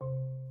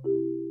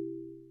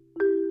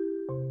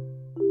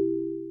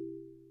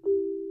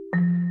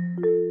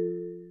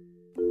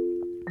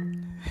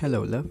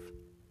Hello, love.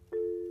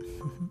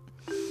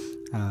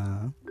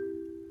 uh,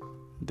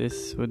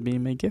 this would be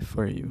my gift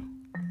for you.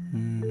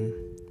 Mm,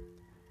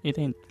 it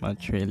ain't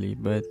much really,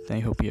 but I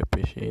hope you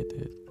appreciate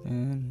it.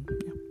 And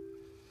yeah,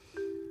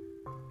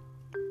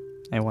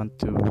 I want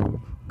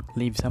to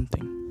leave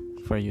something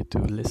for you to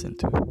listen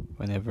to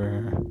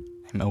whenever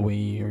I'm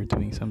away or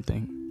doing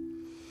something,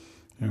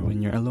 or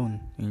when you're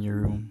alone in your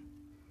room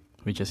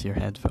with just your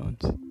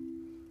headphones.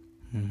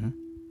 hmm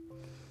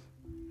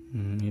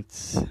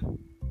it's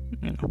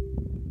you know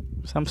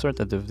some sort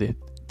of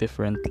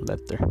different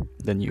letter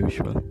than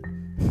usual.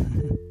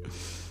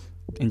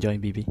 Enjoy,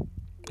 baby.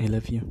 I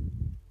love you.